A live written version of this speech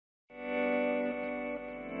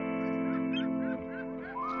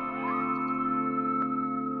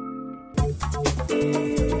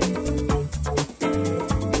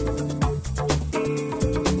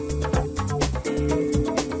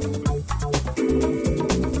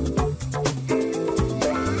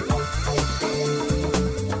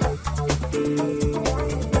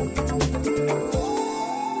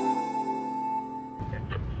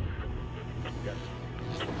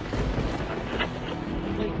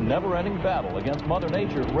Never-ending battle against Mother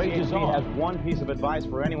Nature rages on. has one piece of advice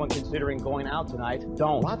for anyone considering going out tonight.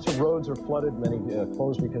 Don't. Lots of roads are flooded, many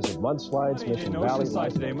closed because of mudslides. Mission Valley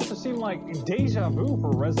today must have seemed like deja vu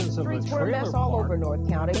for residents of the trailer park. All over North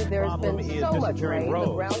County. There's been so much rain. The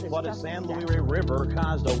ground is flooded San Luis River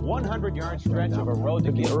caused a 100-yard stretch of a road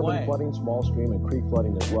to give way. Urban flooding, small stream, and creek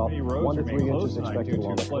flooding as well. 1 to 3 inches expected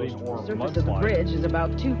along the coast. The surface of the bridge is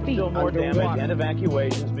about 2 feet Still more damage underwater. and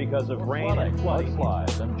evacuations because of rain and flooding.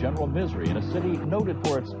 Mudslides and general misery in a city noted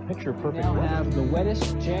for its picture-perfect now weather. have the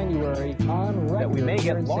wettest January on record. That we may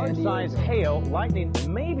here get in San large-sized Diego. hail, lightning,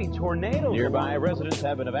 maybe tornadoes. Nearby residents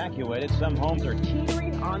have been evacuated. Some homes are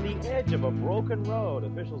teetering on the edge of a broken road.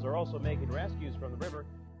 Officials are also making rescues from the river.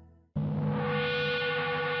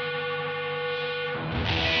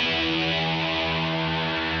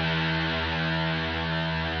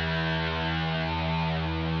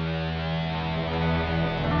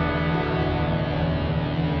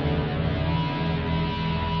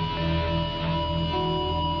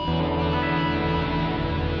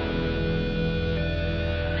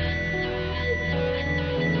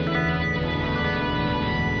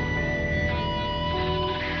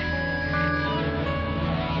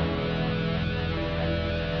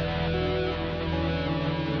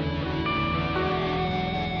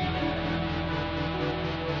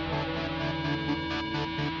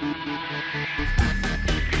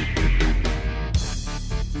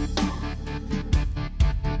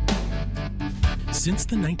 Since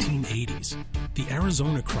the 1980s, the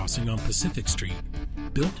Arizona crossing on Pacific Street,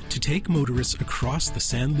 built to take motorists across the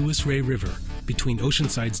San Luis Rey River between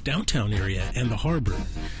Oceanside's downtown area and the harbor,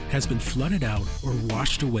 has been flooded out or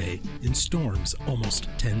washed away in storms almost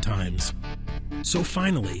 10 times. So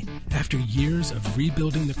finally, after years of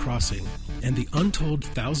rebuilding the crossing and the untold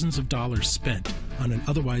thousands of dollars spent on an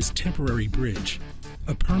otherwise temporary bridge,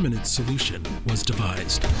 a permanent solution was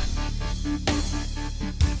devised.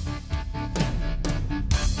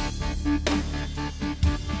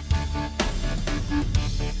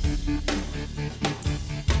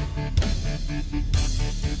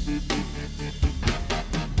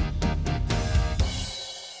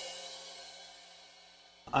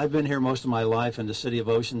 I've been here most of my life in the city of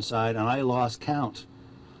Oceanside, and I lost count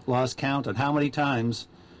on how many times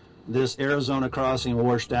this Arizona crossing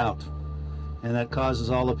washed out. And that causes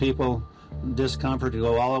all the people discomfort to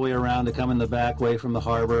go all the way around to come in the back way from the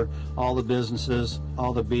harbor, all the businesses,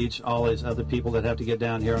 all the beach, all these other people that have to get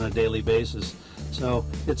down here on a daily basis. So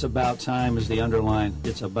it's about time is the underline.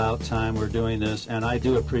 It's about time we're doing this, and I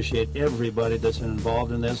do appreciate everybody that's been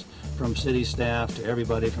involved in this, from city staff to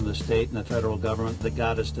everybody from the state and the federal government that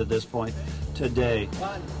got us to this point today.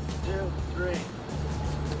 1, 2, 3.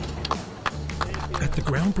 At the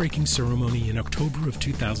groundbreaking ceremony in October of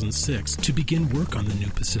 2006 to begin work on the new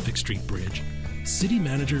Pacific Street Bridge, City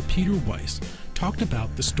Manager Peter Weiss talked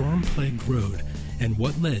about the storm-plagued road and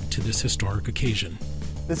what led to this historic occasion.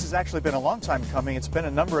 This has actually been a long time coming. It's been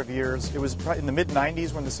a number of years. It was in the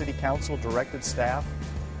mid-90s when the City Council directed staff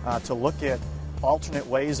to look at alternate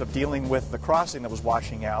ways of dealing with the crossing that was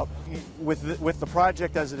washing out. With the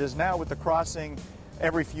project as it is now, with the crossing,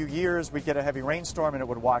 every few years we'd get a heavy rainstorm and it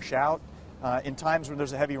would wash out. In times when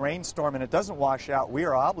there's a heavy rainstorm and it doesn't wash out, we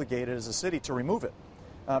are obligated as a city to remove it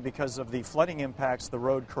because of the flooding impacts the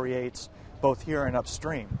road creates both here and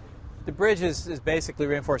upstream. The bridge is basically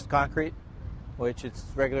reinforced concrete, which it's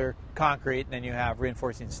regular concrete, and then you have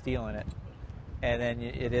reinforcing steel in it. And then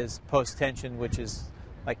it is post-tension, which is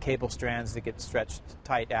like cable strands that get stretched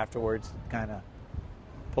tight afterwards, kind of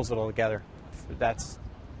pulls it all together. That's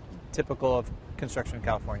typical of construction in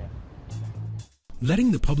California.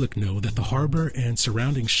 Letting the public know that the harbor and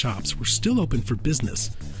surrounding shops were still open for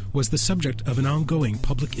business was the subject of an ongoing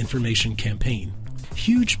public information campaign.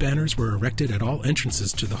 Huge banners were erected at all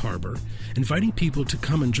entrances to the harbor, inviting people to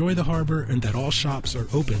come enjoy the harbor and that all shops are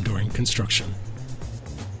open during construction.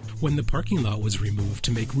 When the parking lot was removed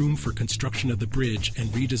to make room for construction of the bridge and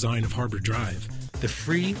redesign of Harbor Drive, the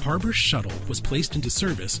free Harbor Shuttle was placed into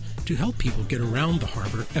service to help people get around the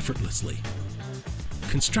harbor effortlessly.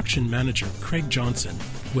 Construction manager Craig Johnson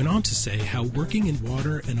went on to say how working in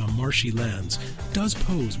water and on marshy lands does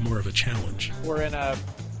pose more of a challenge. We're in a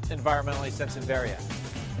environmentally sensitive area,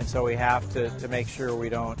 and so we have to make sure we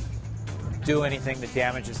don't do anything that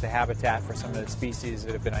damages the habitat for some of the species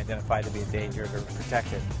that have been identified to be endangered or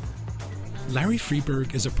protected. Larry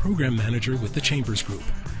Freeberg is a program manager with the Chambers Group,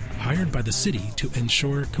 hired by the city to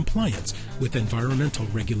ensure compliance with environmental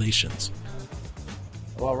regulations.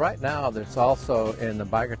 Well, right now there's also in the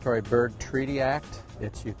Migratory Bird Treaty Act,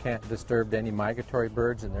 you can't disturb any migratory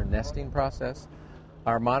birds in their nesting process.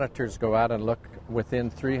 Our monitors go out and look within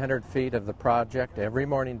 300 feet of the project every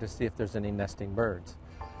morning to see if there's any nesting birds.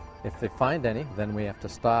 If they find any, then we have to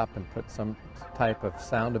stop and put some type of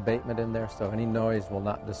sound abatement in there so any noise will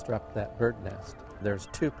not disrupt that bird nest. There's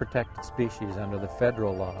 2 protected species under the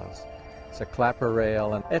federal laws. It's a clapper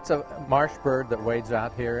rail, and it's a marsh bird that wades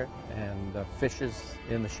out here and fishes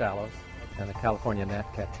in the shallows, and the California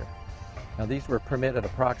gnatcatcher. Now, these were permitted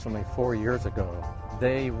approximately 4 years ago.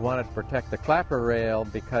 They wanted to protect the clapper rail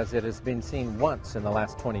because it has been seen once in the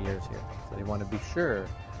last 20 years here. So they want to be sure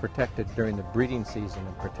protected during the breeding season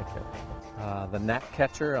in particular. The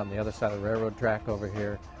gnatcatcher on the other side of the railroad track over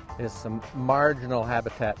here is some marginal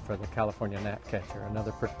habitat for the California gnatcatcher,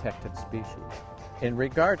 another protected species. In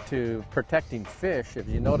regard to protecting fish, if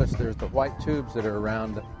you notice there's the white tubes that are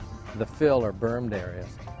around the fill or bermed areas.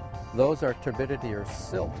 Those are turbidity or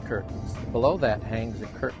silt curtains. Below that hangs a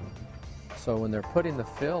curtain. So when they're putting the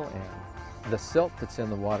fill in, the silt that's in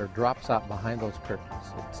the water drops out behind those curtains.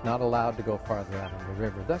 It's not allowed to go farther out in the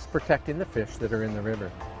river, thus protecting the fish that are in the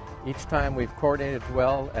river. Each time we've coordinated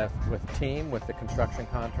well with the construction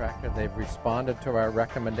contractor. They've responded to our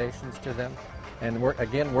recommendations to them. And we're,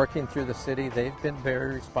 again, working through the city, they've been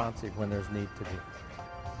very responsive when there's need to be.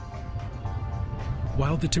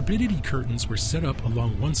 While the turbidity curtains were set up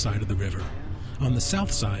along one side of the river, on the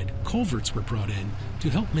south side, culverts were brought in to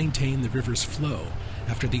help maintain the river's flow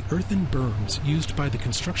after the earthen berms used by the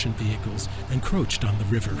construction vehicles encroached on the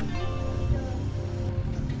river.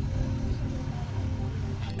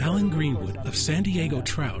 Alan Greenwood of San Diego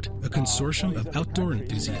Trout, a consortium of outdoor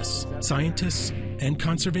enthusiasts, scientists, and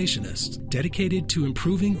conservationists dedicated to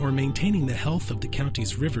improving or maintaining the health of the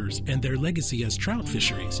county's rivers and their legacy as trout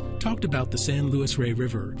fisheries, talked about the San Luis Rey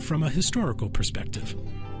River from a historical perspective.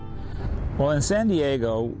 Well, in San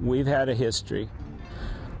Diego, we've had a history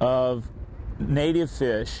of native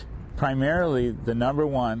fish. Primarily, the number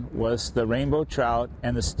one was the rainbow trout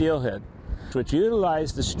and the steelhead, which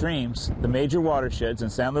utilized the streams, the major watersheds,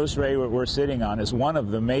 and San Luis Rey, what we're sitting on, is one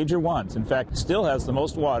of the major ones. In fact, it still has the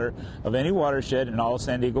most water of any watershed in all of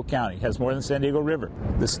San Diego County. It has more than San Diego River.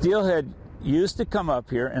 The steelhead used to come up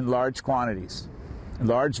here in large quantities, in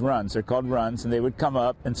large runs. They're called runs, and they would come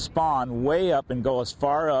up and spawn way up and go as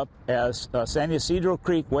far up as San Ysidro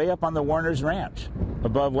Creek, way up on the Warner's Ranch,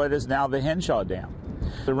 above what is now the Henshaw Dam.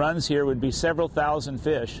 The runs here would be several thousand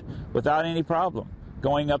fish without any problem,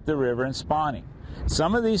 going up the river and spawning.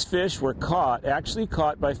 Some of these fish were actually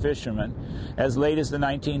caught by fishermen as late as the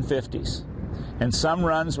 1950s. And some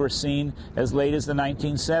runs were seen as late as the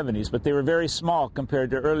 1970s, but they were very small compared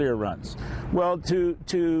to earlier runs. Well,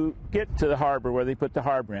 to get to the harbor, where they put the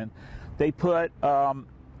harbor in, they put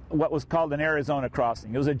what was called an Arizona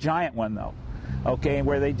crossing. It was a giant one, though, okay,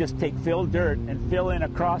 where they just take filled dirt and fill in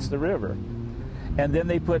across the river. And then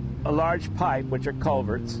they put a large pipe, which are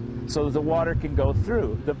culverts, so that the water can go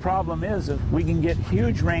through. The problem is that we can get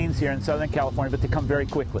huge rains here in Southern California, but they come very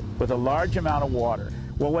quickly with a large amount of water.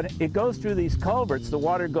 Well, when it goes through these culverts, the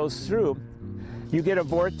water goes through, you get a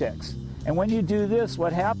vortex. And when you do this,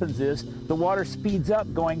 what happens is the water speeds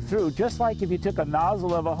up going through, just like if you took a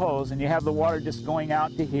nozzle of a hose and you have the water just going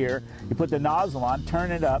out to here, you put the nozzle on,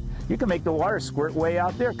 turn it up, you can make the water squirt way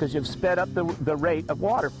out there because you've sped up the rate of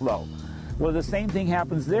water flow. Well, the same thing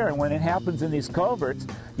happens there, and when it happens in these culverts,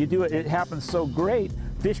 it happens so great,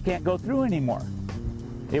 fish can't go through anymore.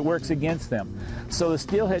 It works against them. So the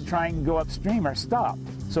steelhead trying to go upstream are stopped,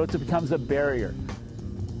 so it becomes a barrier.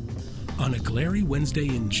 On a glary Wednesday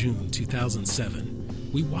in June 2007,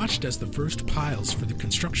 we watched as the first piles for the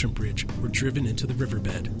construction bridge were driven into the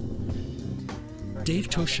riverbed. Dave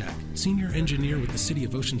Toshak, senior engineer with the City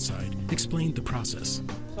of Oceanside, explained the process.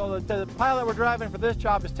 So the pile that we're driving for this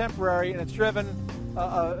job is temporary, and it's driven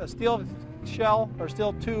a steel shell or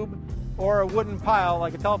steel tube or a wooden pile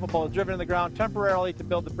like a telephone pole is driven in the ground temporarily to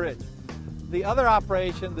build the bridge. The other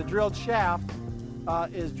operation, the drilled shaft,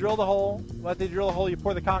 is drill the hole. Once they drill the hole, you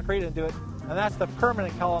pour the concrete into it, and that's the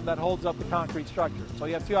permanent column that holds up the concrete structure. So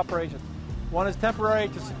you have two operations. One is temporary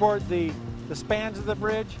to support the spans of the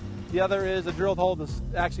bridge. The other is a drilled hole to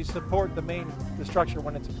actually support the structure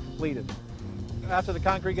when it's completed. After the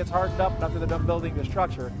concrete gets hardened up and after they're done building the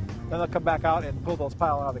structure, then they'll come back out and pull those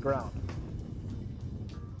piles out of the ground.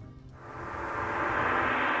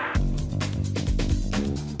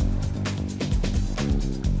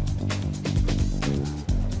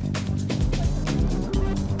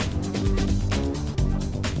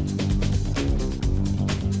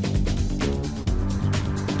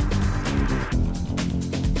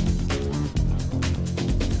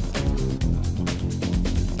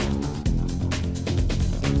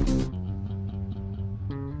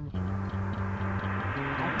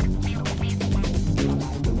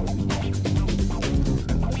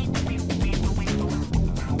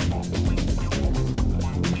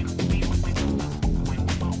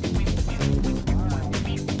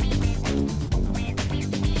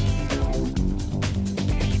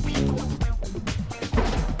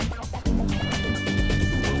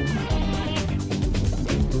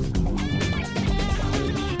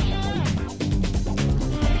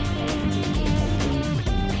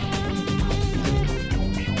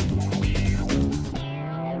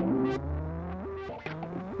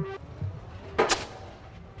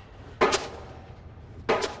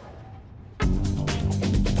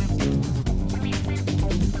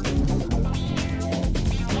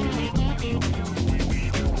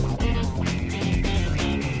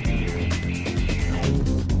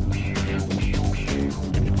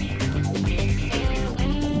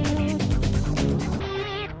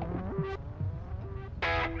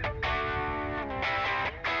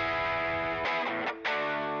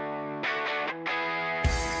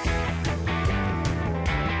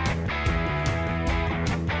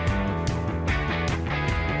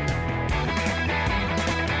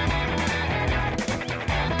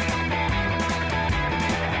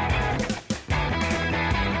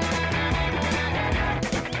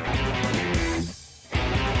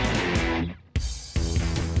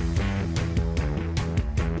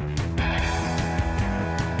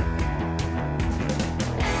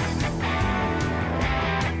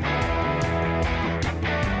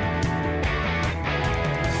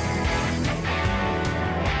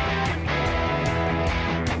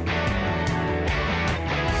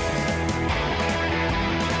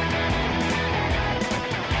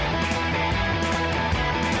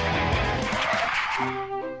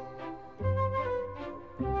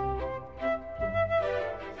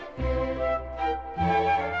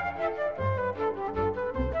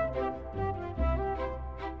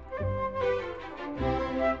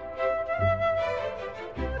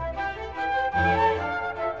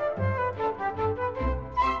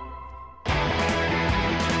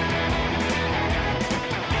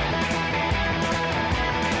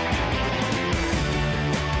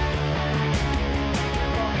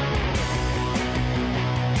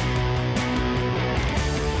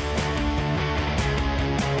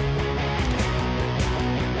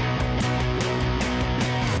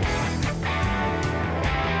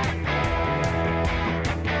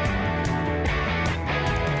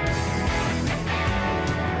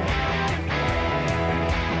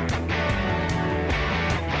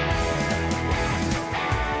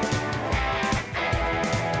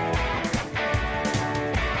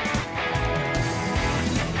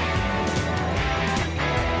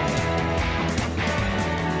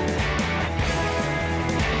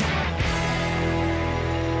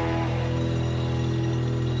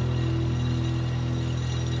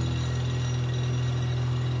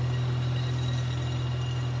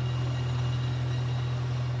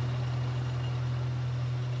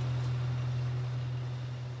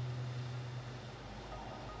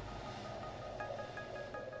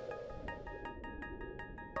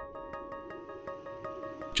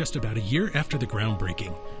 Just about a year after the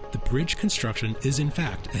groundbreaking, the bridge construction is in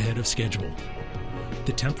fact ahead of schedule.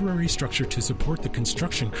 The temporary structure to support the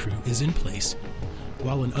construction crew is in place,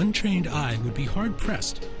 while an untrained eye would be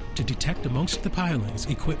hard-pressed to detect amongst the pilings,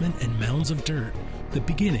 equipment, and mounds of dirt the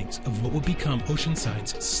beginnings of what will become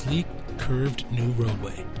Oceanside's sleek, curved new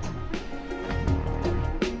roadway.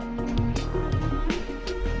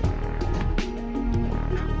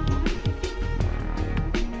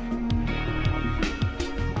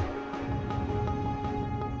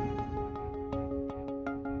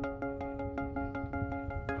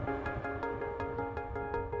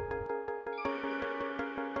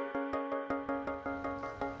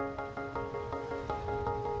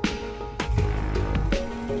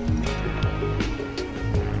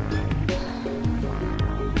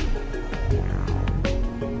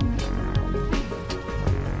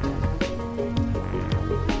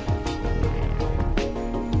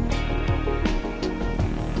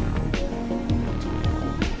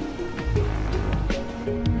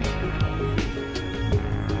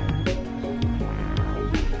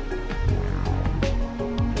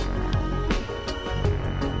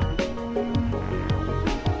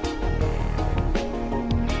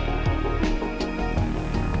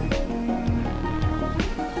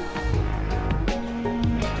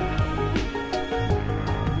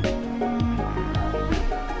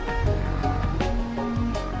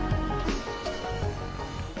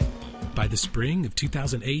 By the spring of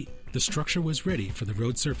 2008, the structure was ready for the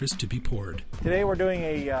road surface to be poured. Today we're doing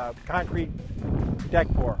a concrete deck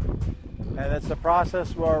pour, and it's a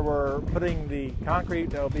process where we're putting the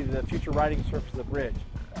concrete that will be the future riding surface of the bridge.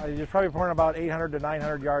 You're probably pouring about 800 to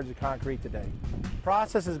 900 yards of concrete today. The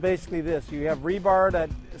process is basically this. You have rebar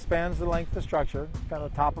that spans the length of the structure, kind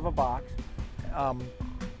of the top of a box.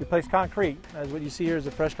 You place concrete, as what you see here is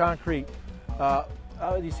the fresh concrete.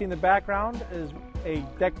 You see in the background is a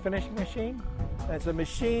deck finishing machine. And it's a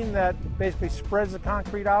machine that basically spreads the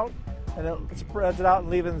concrete out, and it spreads it out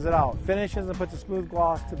and leavens it out. Finishes and puts a smooth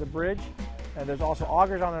gloss to the bridge. And there's also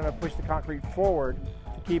augers on there that push the concrete forward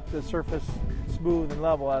to keep the surface smooth and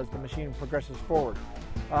level as the machine progresses forward.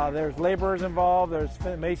 There's laborers involved, there's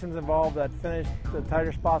masons involved that finish the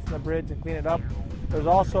tighter spots on the bridge and clean it up. There's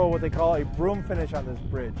also what they call a broom finish on this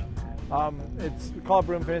bridge. We call it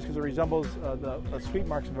broom finish because it resembles the sweep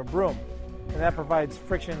marks of a broom. And that provides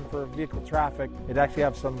friction for vehicle traffic. It actually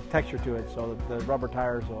has some texture to it so that the rubber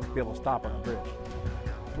tires will be able to stop on the bridge.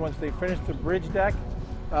 Once they finish the bridge deck,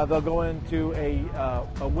 they'll go into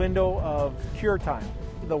a window of cure time.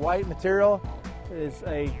 The white material is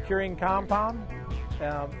a curing compound.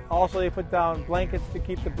 Also, they put down blankets to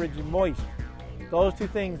keep the bridge moist. Those two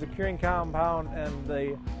things, the curing compound and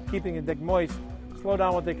the keeping the deck moist, slow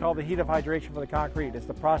down what they call the heat of hydration for the concrete. It's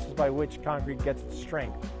the process by which concrete gets its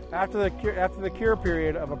strength. After the cure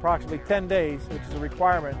period of approximately 10 days, which is a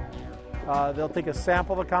requirement, they'll take a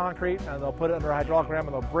sample of the concrete and they'll put it under a hydraulic ram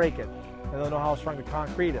and they'll break it, and they'll know how strong the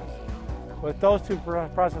concrete is. With those two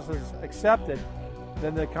processes accepted,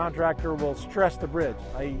 then the contractor will stress the bridge.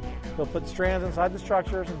 He'll put strands inside the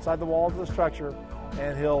structures, inside the walls of the structure,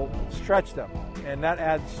 and he'll stretch them, and that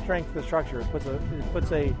adds strength to the structure. It puts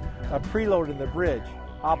a preload in the bridge,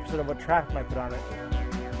 opposite of what traffic might put on it.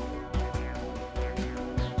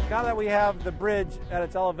 Now that we have the bridge at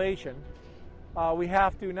its elevation, we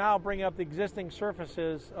have to now bring up the existing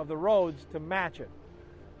surfaces of the roads to match it.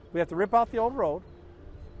 We have to rip out the old road.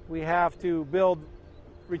 We have to build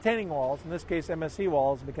retaining walls, in this case MSE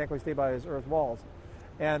walls, mechanically stabilized earth walls,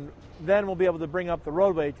 and then we'll be able to bring up the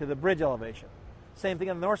roadway to the bridge elevation. Same thing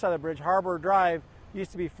on the north side of the bridge. Harbor Drive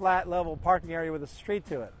used to be flat, level parking area with a street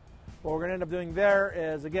to it. What we're going to end up doing there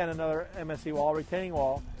is, again, another MSE wall, retaining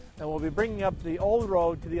wall, and we'll be bringing up the old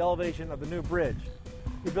road to the elevation of the new bridge.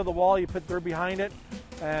 You build a wall, you put dirt behind it,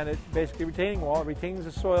 and it's basically a retaining wall. It retains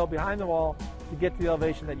the soil behind the wall to get to the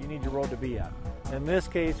elevation that you need your road to be at. In this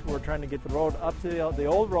case, we're trying to get the road up to the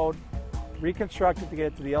old road, reconstruct it to get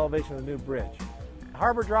it to the elevation of the new bridge.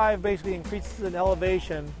 Harbor Drive basically increases in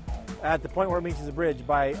elevation at the point where it meets the bridge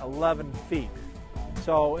by 11 feet.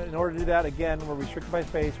 So in order to do that, again, we're restricted by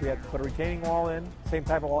space. We have to put a retaining wall in, same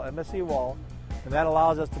type of wall, MSE wall, and that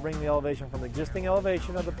allows us to bring the elevation from the existing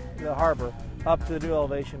elevation of the harbor up to the new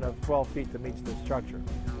elevation of 12 feet that meets the structure.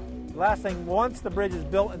 The last thing, once the bridge is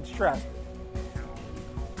built and stressed,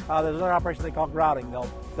 there's another operation they call grouting.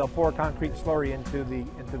 They'll pour concrete slurry into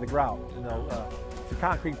the grout, and it's a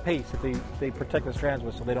concrete paste that they protect the strands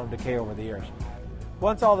with so they don't decay over the years.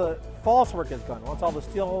 Once all the false work is done, once all the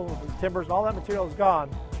steel, the timbers, and all that material is gone,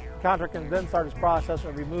 the contractor can then start his process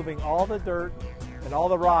of removing all the dirt and all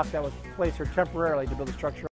the rock that was placed here temporarily to build the structure.